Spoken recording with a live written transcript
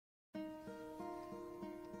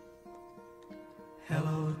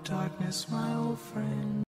Hello, darkness, my old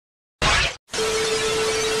friend.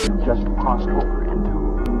 Just crossed over into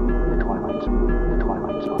the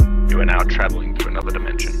Twilight Zone. You are now traveling through another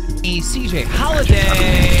dimension. CJ Holiday!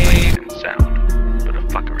 And sound, but a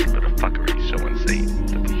fuckery so insane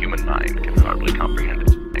that the human mind can hardly comprehend it.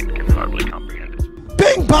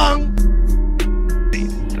 Bing bong!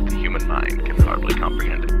 That the human mind can hardly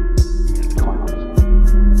comprehend it.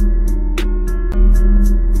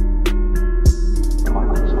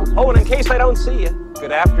 Oh, and in case I don't see you,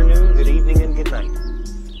 good afternoon, good evening, and good night.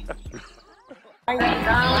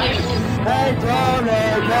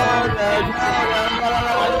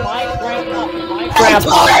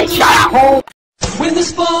 When the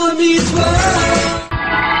spawn meets world.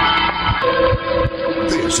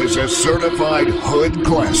 This is a certified hood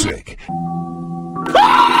classic.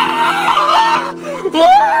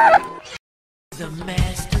 The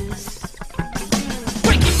masters.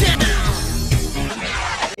 Break it down.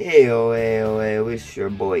 Hey, it's your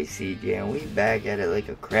boy CJ, and we back at it like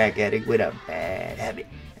a crack addict with a bad habit.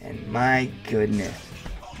 And my goodness,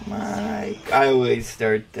 I always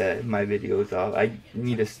start my videos off. I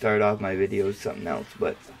need to start off my videos something else,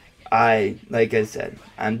 but like I said,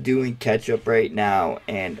 I'm doing catch up right now,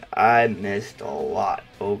 and I missed a lot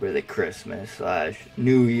over the Christmas /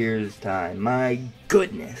 New Year's time. My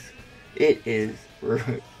goodness, it is,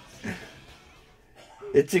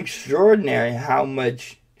 it's extraordinary how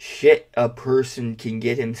much shit a person can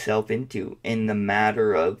get himself into in the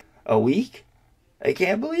matter of a week. I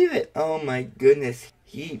can't believe it. Oh my goodness.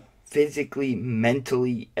 He physically,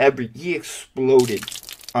 mentally, he exploded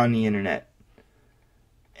on the internet.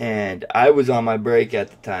 And I was on my break at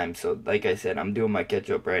the time, so like I said, I'm doing my catch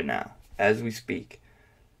up right now, as we speak.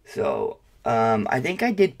 So, I think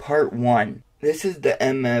I did part 1. This is the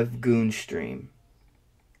MF Goon stream.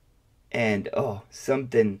 And, oh,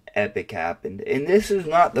 something epic happened. And this is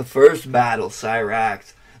not the first battle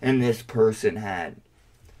Cyraxx and this person had.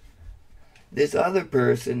 This other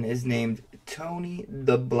person is named Tony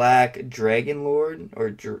the Black Dragon Lord, or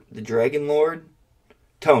the Dragon Lord.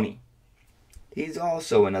 Tony. He's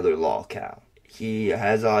also another lolcow. He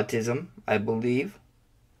has autism, I believe.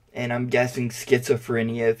 And I'm guessing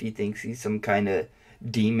schizophrenia if he thinks he's some kind of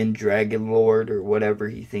demon dragon lord or whatever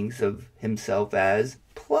he thinks of himself as.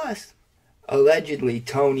 Plus, allegedly,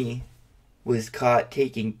 Tony was caught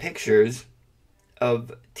taking pictures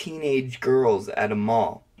of teenage girls at a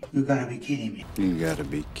mall. You gotta be kidding me. You gotta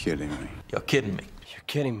be kidding me. You're kidding me. You're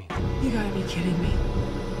kidding me. You gotta be kidding me.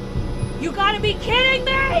 You gotta be kidding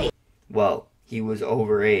me! Well, he was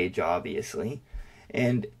overage, obviously.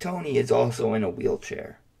 And Tony is also in a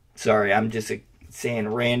wheelchair. Sorry, I'm just saying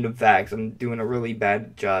random facts. I'm doing a really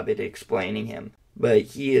bad job at explaining him. But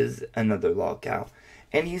he is another lolcow.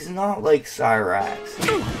 And he's not like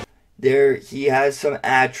Cyraxx. He has some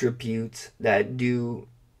attributes that do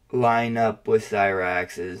line up with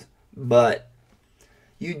Cyraxx's, but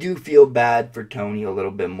you do feel bad for Tony a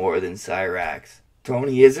little bit more than Cyraxx.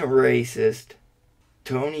 Tony isn't racist.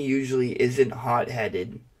 Tony usually isn't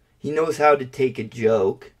hot-headed. He knows how to take a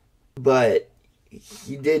joke, but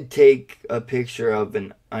he did take a picture of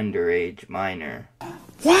an underage minor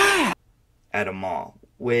at a mall,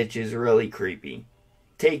 which is really creepy.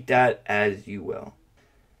 Take that as you will.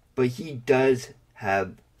 But he does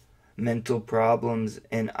have mental problems,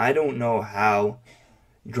 and I don't know how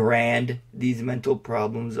grand these mental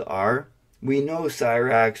problems are. We know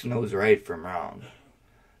Cyraxx knows right from wrong.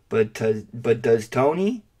 But does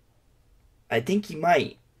Tony? I think he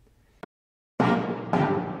might.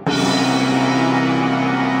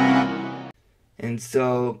 And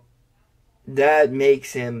so that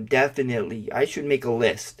makes him definitely, I should make a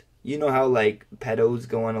list. You know how like pedos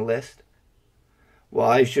go on a list? Well,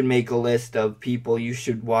 I should make a list of people you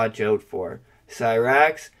should watch out for.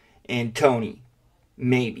 Cyraxx and Tony.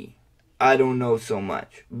 Maybe. I don't know so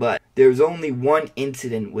much. But there's only one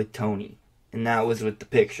incident with Tony. And that was with the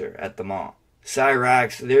picture at the mall.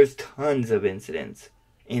 Cyraxx, there's tons of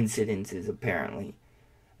incidences apparently.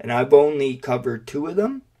 And I've only covered 2 of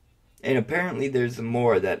them. And apparently there's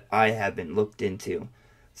more that I haven't looked into.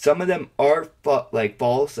 Some of them are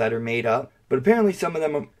false, that are made up. But apparently some of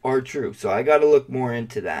them are true, so I gotta look more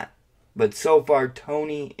into that. But so far,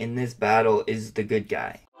 Tony in this battle is the good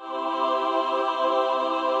guy.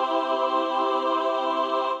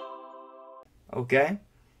 Okay?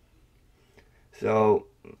 So,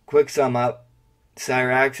 quick sum up.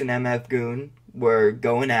 Cyraxx and MF Goon were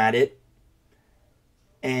going at it.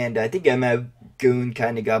 And I think MF Goon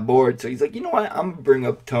kind of got bored, so he's like, you know what, I'm gonna bring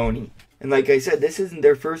up Tony. And like I said, this isn't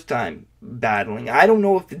their first time battling. I don't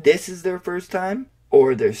know if this is their first time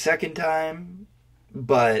or their second time,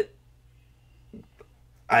 but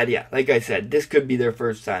Yeah, like I said, this could be their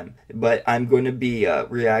first time. But I'm going to be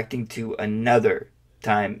reacting to another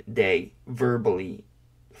time they verbally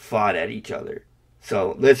fought at each other.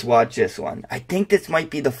 So let's watch this one. I think this might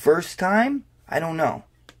be the first time. I don't know.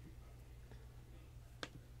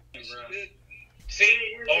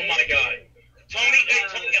 See? Oh my God. Tony, hey,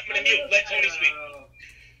 Tony, I'm gonna mute. Let Tony speak.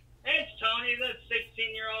 It's Tony, the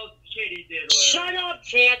 16-year-old kid he did with. Shut up,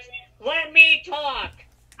 Chance. Let me talk.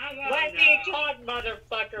 Let me talk,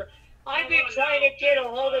 motherfucker. I've been trying to get a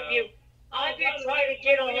hold of you.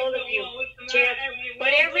 Chance.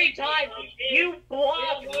 But every time you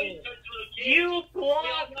block me.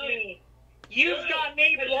 You've got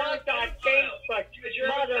me blocked on Facebook,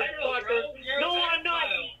 motherfucker. No, I'm not.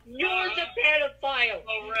 You're the pedophile.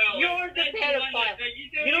 You're the pedophile.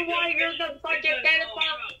 You know why you're the fucking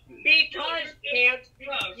pedophile? Because, Chance,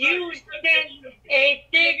 you sent a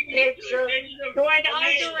dick picture to an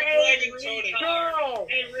underage girl.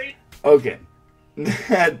 Okay.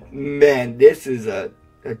 Man, this is a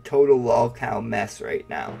total lolcow mess right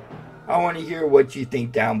now. I want to hear what you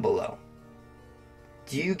think down below.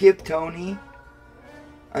 Do you give Tony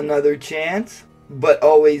another chance, but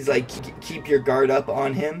always like keep your guard up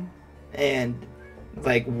on him and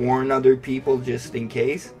like warn other people just in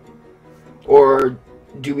case? Or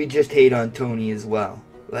do we just hate on Tony as well?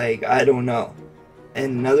 Like, I don't know.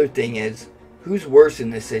 And another thing is, who's worse in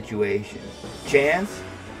this situation? Chance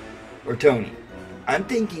or Tony? I'm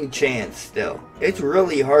thinking Chance still. It's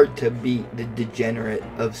really hard to beat the degenerate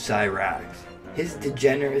of Cyraxx. His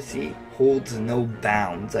degeneracy holds no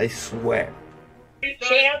bounds, I swear.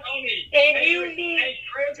 Chance, and you need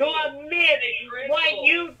to admit what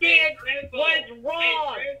you did was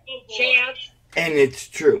wrong, Chance. And it's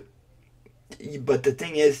true. But the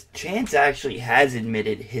thing is, Chance actually has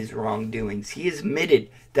admitted his wrongdoings. He has admitted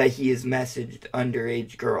that he has messaged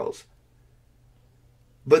underage girls.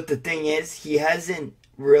 But the thing is, he hasn't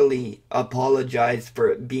really apologized for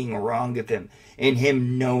it being wrong of him and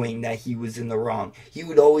him knowing that he was in the wrong. He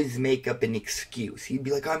would always make up an excuse. He'd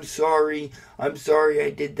be like, I'm sorry I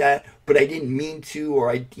did that, but I didn't mean to,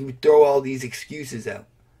 or he would throw all these excuses out,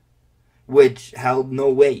 which held no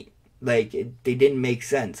weight. Like, they didn't make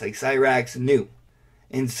sense. Like, Cyraxx knew.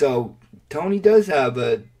 And so, Tony does have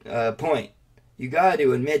a point. You got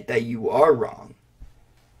to admit that you are wrong.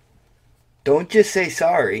 Don't just say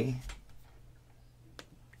sorry.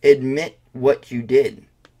 Admit what you did.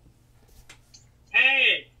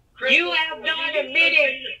 Hey, you have not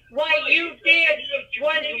admitted what you did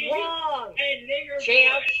was wrong,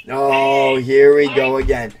 Chance. Oh, here we go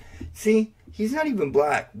again. See, he's not even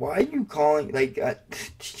black. Why are you calling, like,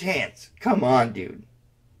 Chance? Come on, dude.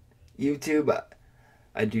 YouTube,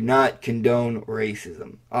 I do not condone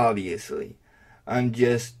racism, obviously. I'm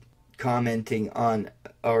just commenting on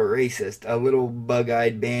a racist, a little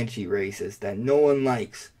bug-eyed banshee racist that no one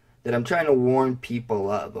likes, that I'm trying to warn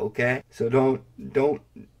people of, okay? So don't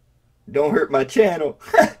hurt my channel.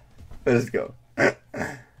 Let's go. True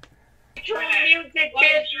music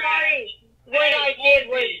is right. What I did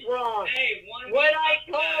was wrong. What I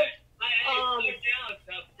told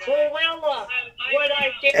Cruella, what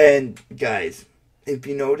I did. And guys, if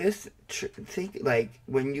you notice, think like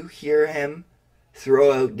when you hear him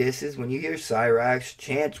throw out disses, when you hear Cyraxx,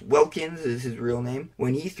 Chance Wilkins is his real name,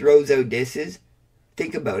 when he throws out disses,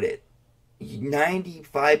 think about it.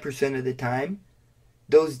 95% of the time,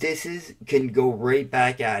 those disses can go right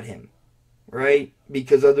back at him, right?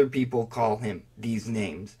 Because other people call him these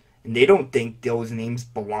names, and they don't think those names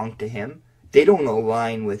belong to him. They don't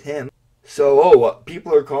align with him. So,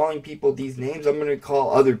 people are calling people these names, I'm going to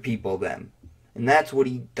call other people them. And that's what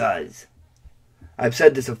he does. I've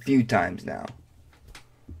said this a few times now.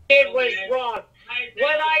 It was wrong.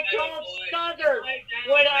 What I told Southern,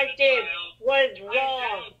 what I did was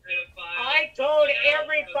wrong. I told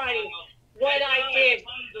everybody what I did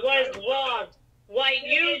was wrong. What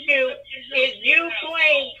you do is you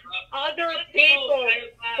blame other people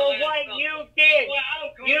for what you did.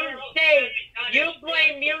 You say you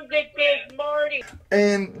blame Music Biz Marty.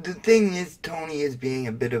 And the thing is, Tony is being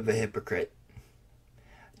a bit of a hypocrite.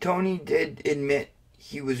 Tony did admit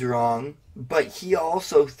he was wrong, but he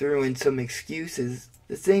also threw in some excuses.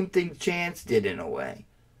 The same thing Chance did in a way.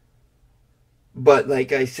 But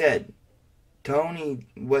like I said,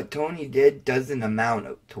 what Tony did doesn't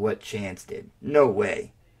amount to what Chance did. No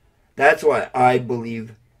way. That's why I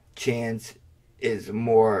believe Chance is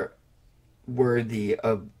more worthy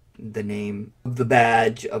of the name, of the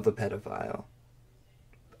badge of a pedophile.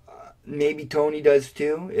 Maybe Tony does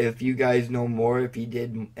too. If you guys know more, if he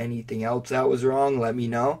did anything else that was wrong, let me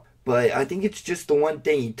know. But I think it's just the one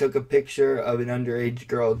thing. He took a picture of an underage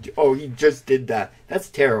girl. Oh, he just did that. That's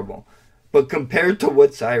terrible. But compared to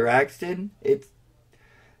what Cyraxx did, it's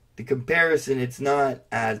not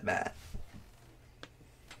as bad.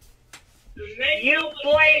 You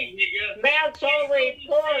blame Maxwell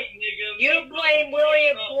Report. You blame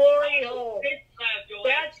William Glory Hole.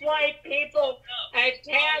 That's why people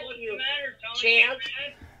attack you, Chance.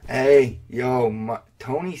 Hey, yo,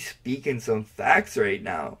 Tony's speaking some facts right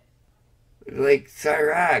now. Like,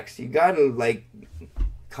 Cyraxx, you gotta, like,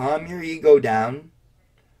 calm your ego down.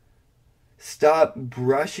 Stop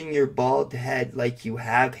brushing your bald head like you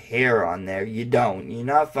have hair on there. You don't. You're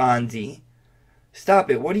not Fonzie. Stop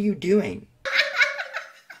it. What are you doing?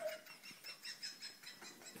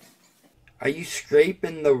 Are you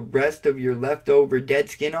scraping the rest of your leftover dead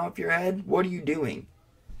skin off your head? What are you doing?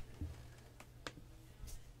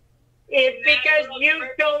 It's because you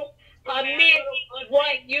don't admit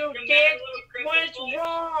what you did was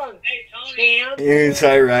wrong, Champ.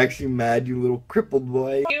 Cyraxx, you mad, you little crippled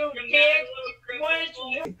boy. You did was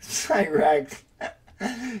wrong. Cyraxx.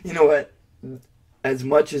 You know what? As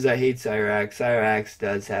much as I hate Cyraxx, Cyraxx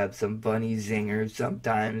does have some funny zingers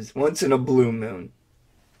sometimes. Once in a blue moon.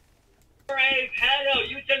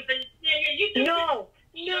 No.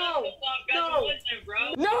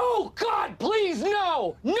 No! God, please,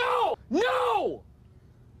 no! No! No!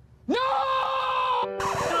 No!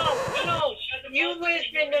 No, you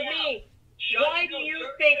listen to me. Why do you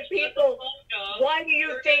think people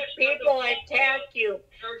attack you,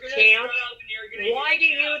 Chance? Why do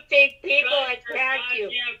you think people attack you,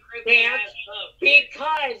 Chance?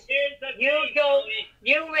 Because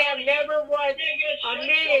you have never once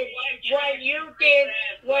admitted what you did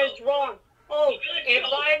was wrong. Oh, and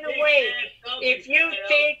by the way, if you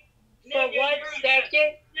think for 1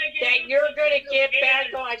 second that you're going to get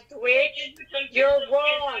back on Twitch, you're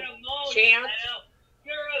wrong, Chance.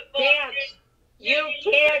 Chance, you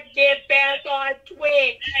can't get back on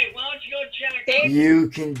Twitch. Hey, why don't you go check? You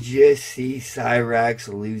can just see Cyraxx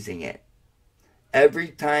losing it. Every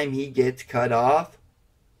time he gets cut off,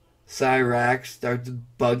 Cyraxx starts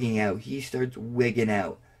bugging out. He starts wigging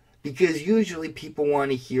out. Because usually people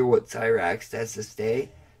want to hear what Cyraxx has to say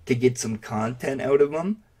to get some content out of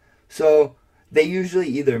him. So they usually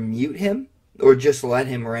either mute him or just let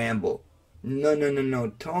him ramble.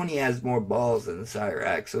 No. Tony has more balls than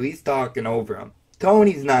Cyraxx, so he's talking over him.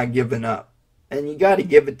 Tony's not giving up. And you gotta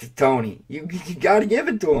give it to Tony. You gotta give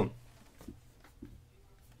it to him.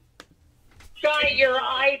 Got your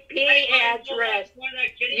IP address.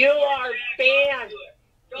 You are banned.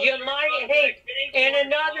 You might, hey, and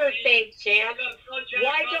another thing, Champ,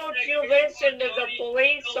 why don't you listen to the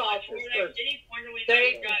police officers?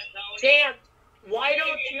 Champ, why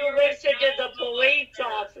don't you listen to the police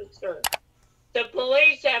officers? The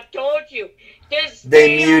police have told you to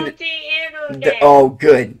stay on the internet. Oh,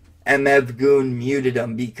 good. MF Goon muted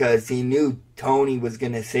him because he knew Tony was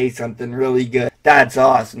going to say something really good. That's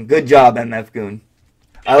awesome. Good job, MF Goon.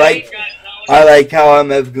 I like how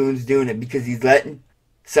MF Goon's doing it because he's letting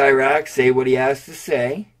Cyraxx say what he has to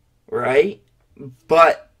say, right?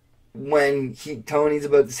 But when Tony's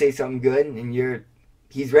about to say something good and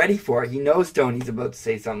he's ready for it. He knows Tony's about to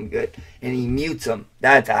say something good and he mutes him.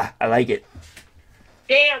 I like it.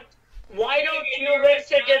 Dan, why don't you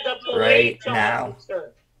listen to the police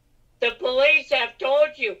officer? The police have told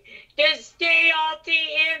you to stay off the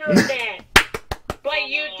internet, but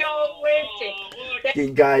you don't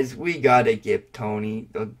listen. Guys, we gotta give Tony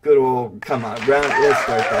a good old, come on, let's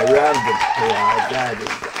start that round of applause. That is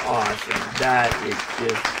awesome. That is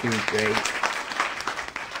just too great.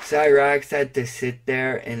 Cyraxx had to sit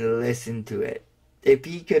there and listen to it. If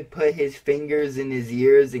he could put his fingers in his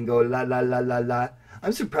ears and go la la la la la,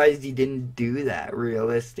 I'm surprised he didn't do that,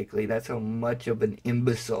 realistically. That's how much of an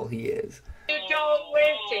imbecile he is. You don't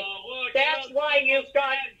listen. That's why you've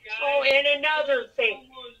got... Oh, and another thing.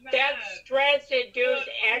 That stress-induced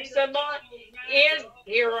eczema is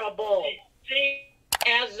curable.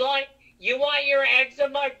 As long you want your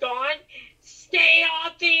eczema gone, stay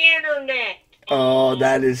off the internet. Oh,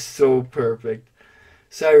 that is so perfect.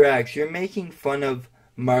 Cyraxx, you're making fun of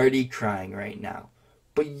Marty crying right now.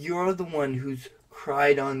 But you're the one who's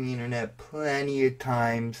cried on the internet plenty of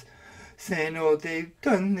times saying, oh, they've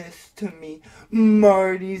done this to me,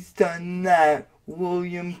 Marty's done that,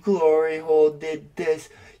 William Gloryhole did this,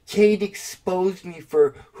 Kate exposed me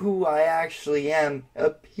for who I actually am,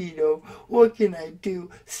 a pedo, what can I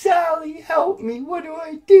do, Sally help me, what do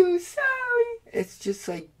I do, Sally? It's just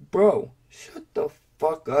like, bro, shut the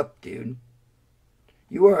fuck up, dude.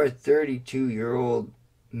 You are a 32-year-old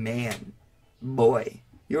man, boy.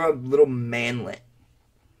 You're a little manlet.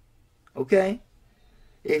 Okay?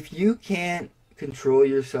 If you can't control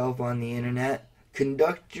yourself on the internet,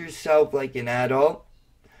 conduct yourself like an adult,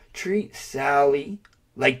 treat Sally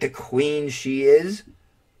like the queen she is,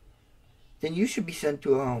 then you should be sent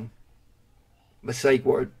to a home. A psych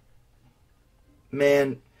ward.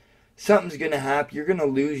 Man, something's gonna happen. You're gonna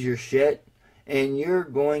lose your shit, and you're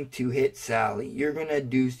going to hit Sally. You're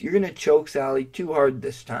gonna choke Sally too hard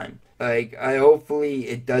this time. Like, hopefully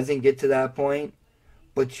it doesn't get to that point,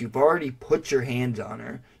 but you've already put your hands on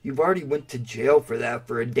her. You've already went to jail for that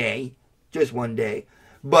for a day. Just one day.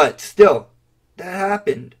 But still, that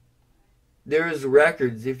happened. There's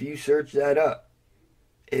records if you search that up.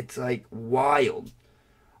 It's like wild.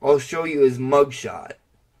 I'll show you his mugshot.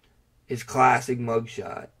 His classic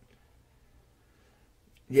mugshot.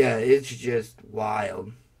 Yeah, it's just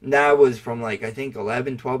wild. That was from like, I think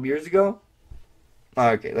 11, 12 years ago.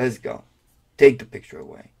 Okay, let's go. Take the picture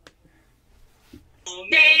away.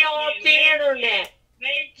 Stay off the internet.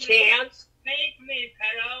 Chance. Make me,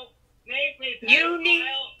 pedo. Make me, pedo. You need...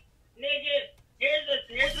 Nigga,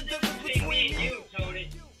 here's the difference between me and you, Tony.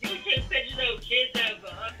 You take pictures of kids that have...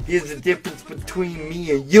 Here's the difference between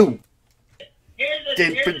me and you. Here's the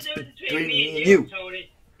difference between me and you, Tony.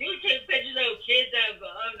 You take pictures of kids that have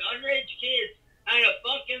underage kids at a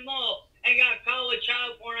fucking mall and got caught with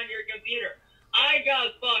child porn on your computer. I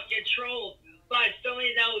got fucking trolled by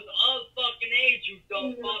somebody that was of fucking age, you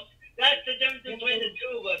dumb fuck. That's the difference between the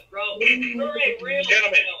two of us, bro. You're a real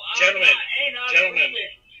Gentlemen,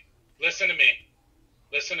 listen to me.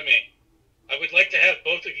 Listen to me. I would like to have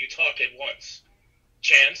both of you talk at once.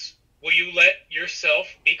 Chance, will you let yourself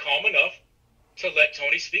be calm enough to let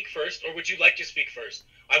Tony speak first, or would you like to speak first?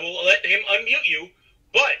 I will let him unmute you,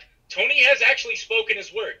 but Tony has actually spoken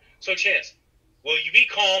his word. So, Chance, will you be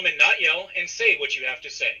calm and not yell and say what you have to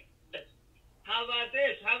say? How about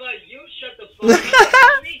this? How about you shut the fuck up,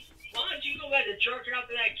 Tony? Why don't you go back to jerking off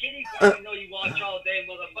to that kitty porn you know you watch all day,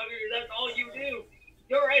 motherfucker? That's all you do.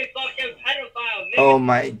 You're a fucking pedophile, nigga. Oh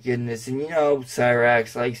my goodness. And you know,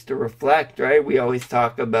 Cyraxx likes to reflect, right? We always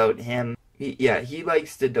talk about him. He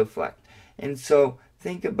likes to deflect. And so,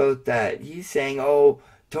 think about that. He's saying, oh,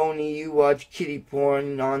 Tony, you watch kitty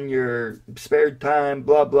porn on your spare time,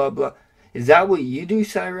 blah, blah, blah. Is that what you do,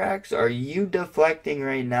 Cyraxx? Are you deflecting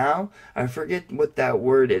right now? I forget what that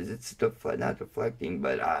word is. It's not deflecting,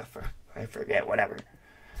 but I forget, whatever.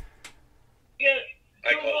 You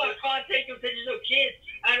walk around taking pictures of kids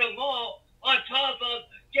at a mall on top of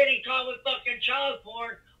getting caught with fucking child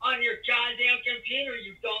porn on your goddamn computer,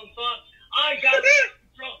 you dumb fuck. I got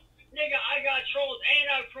trolled. Nigga, I got trolled and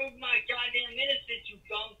I proved my goddamn innocence, you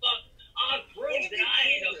dumb fuck. I proved that I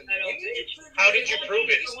ain't a pedo bitch. How did you prove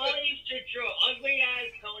it? Why don't you sit your ugly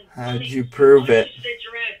ass down? How did you prove it? Why don't you sit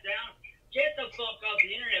your ass down? Get the fuck off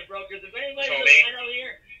the internet, bro, because if anybody's Tony, a pedo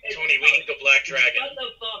here, it's Tony, we need the Black Dragon. Shut the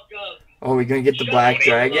fuck up. Oh, we're gonna get the Black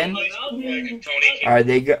Dragon? Tony, Are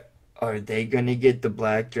they gonna get the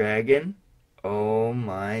Black Dragon? Oh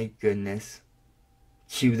my goodness.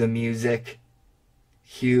 Cue the music.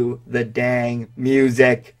 Cue the dang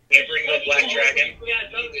music. Can you bring the Black Dragon?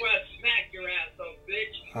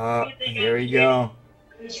 Here we go.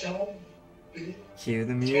 Cue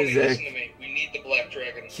the Tony, music. listen to me. We need the Black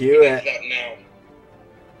Dragon. Cue we it. need that now.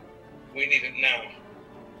 We need it now.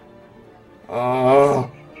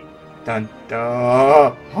 Oh. Dun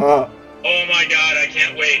dun. Huh. Oh my god, I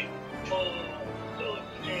can't wait. Oh, so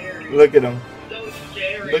scary. Look at him. So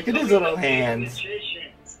scary. Look at his little hands.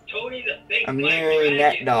 Tony the fake A Black marionette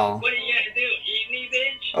Dragon. doll. What are you gonna do? Eat me,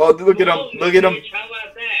 bitch? Oh, look at him. Look at him. Bitch, how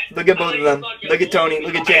about that? Look at both of them. Look at Tony.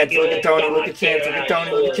 Look at Chance. Look at Tony. Look at Chance. Look at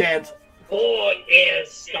Tony. Look at Chance. Who is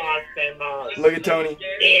stopping us? Look at Tony.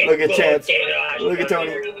 Look at Chance. Look at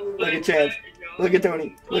Tony. Look at Chance. Look at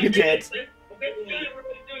Tony. Look at Chance.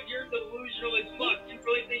 You're delusional as fuck. You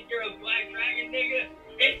really think you're a Black Dragon, nigga?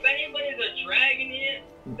 If anybody's a dragon here,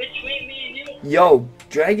 between me and you... Yo,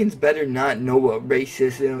 dragons better not know what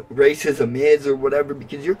racism is or whatever,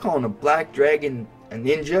 because you're calling a black dragon a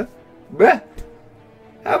ninja? Bruh.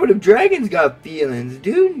 How would have dragons got feelings,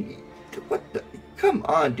 dude? What the... Come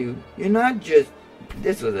on, dude. You're not just...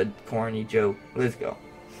 This was a corny joke. Let's go.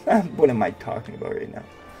 What am I talking about right now?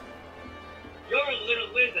 You're a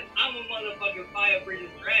little lizard. I'm a motherfucking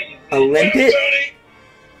fire-breathing dragon. A limpet?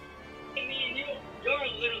 Me and you, you're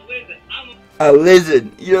a little lizard. A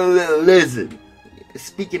lizard. You're a little lizard.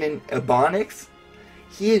 Speaking in Ebonics,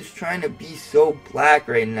 he is trying to be so black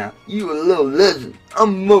right now. You a little lizard.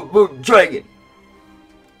 I'm a motherfucking dragon.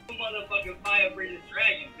 I'm a motherfucking fire-breathing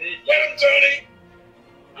dragon, bitch. Get him, Tony!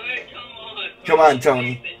 Alright, come on. Tony. Come on,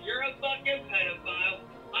 Tony. You're a fucking pedophile.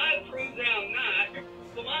 I proved that I'm not.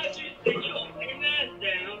 So why don't you sit your lame ass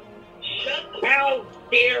down,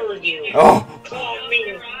 dare you call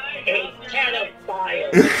me a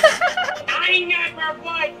pedophile? I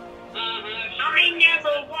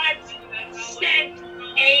never once sent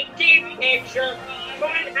a dick picture to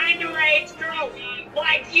an underage girl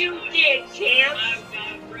like you did, Chance.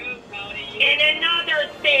 And another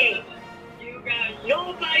thing,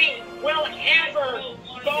 nobody will ever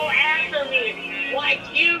go after me like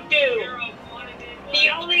you do. The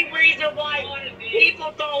only reason why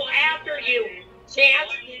people go after you,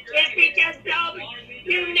 Chance, is because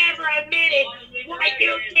you never admitted what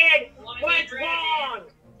you did was wrong.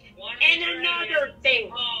 And another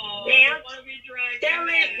thing, Chance, there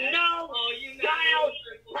is no child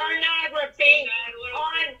pornography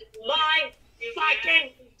on my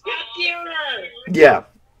fucking computer. Yeah.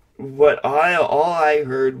 All I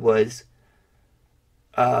heard was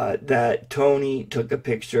that Tony took a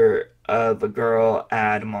picture of a girl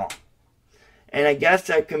at a mall. And I guess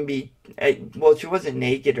that can be, well, she wasn't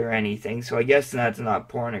naked or anything, so I guess that's not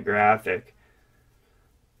pornographic.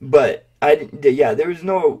 But, there was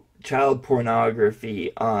no child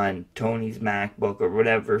pornography on Tony's MacBook or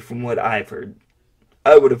whatever, from what I've heard.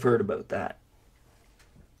 I would have heard about that.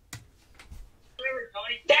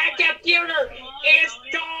 That computer is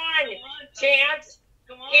gone, Chance.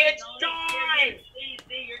 It's gone.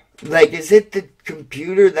 Like, is it the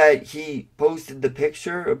computer that he posted the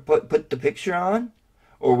picture, or put the picture on?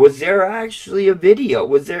 Or was there actually a video?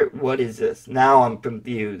 What is this? Now I'm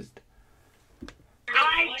confused.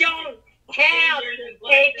 I don't have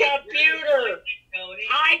a computer.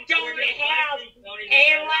 I don't have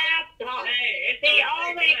a laptop. The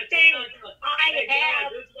only thing I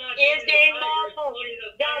have is a mobile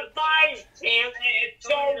device, Chance.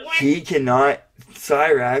 So He cannot.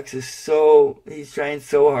 Cyraxx he's trying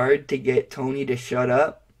so hard to get Tony to shut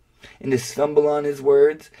up and to stumble on his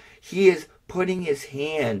words. He is putting his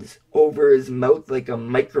hands over his mouth like a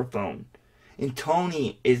microphone. And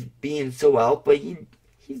Tony is being so alpha, he's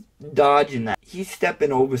dodging that. He's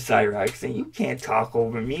stepping over Cyraxx saying, "You can't talk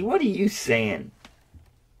over me. What are you saying?"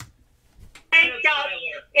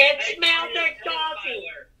 It smells like coffee.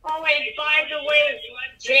 Oh, and by the way,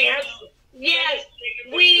 Chance, yes,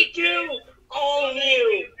 we do own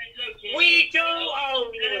you. We do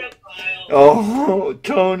own you. Oh,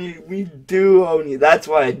 Tony, we do own you. That's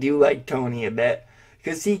why I do like Tony a bit.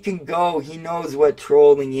 Because he can go, he knows what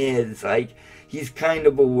trolling is. Like, he's kind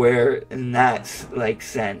of aware in that, like,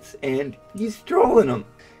 sense. And he's trolling him.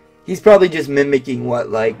 He's probably just mimicking what,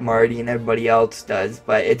 like, Marty and everybody else does.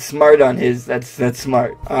 But it's smart on his, that's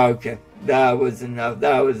smart. Okay, that was enough.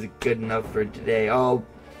 That was good enough for today.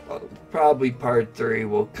 Probably part 3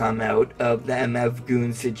 will come out of the MF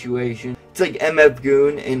Goon situation. It's like MF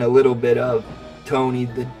Goon and a little bit of Tony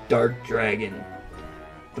the Dark Dragon.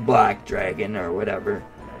 The Black Dragon or whatever.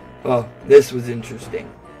 Well, this was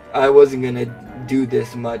interesting. I wasn't gonna do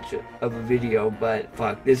this much of a video, but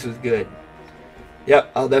fuck, this was good.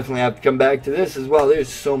 Yep, I'll definitely have to come back to this as well. There's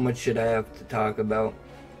so much shit I have to talk about.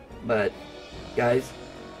 But, guys,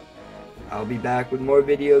 I'll be back with more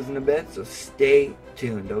videos in a bit, so stay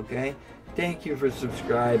tuned, okay? Thank you for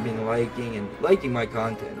subscribing, liking my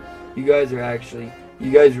content. You guys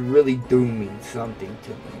really do mean something to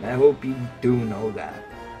me, and I hope you do know that.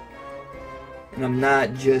 And I'm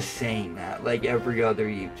not just saying that like every other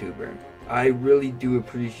YouTuber. I really do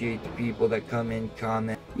appreciate the people that come in,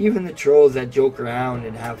 comment, even the trolls that joke around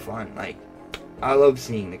and have fun. Like, I love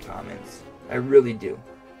seeing the comments. I really do.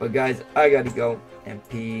 But guys, I gotta go, and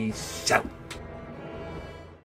peace out.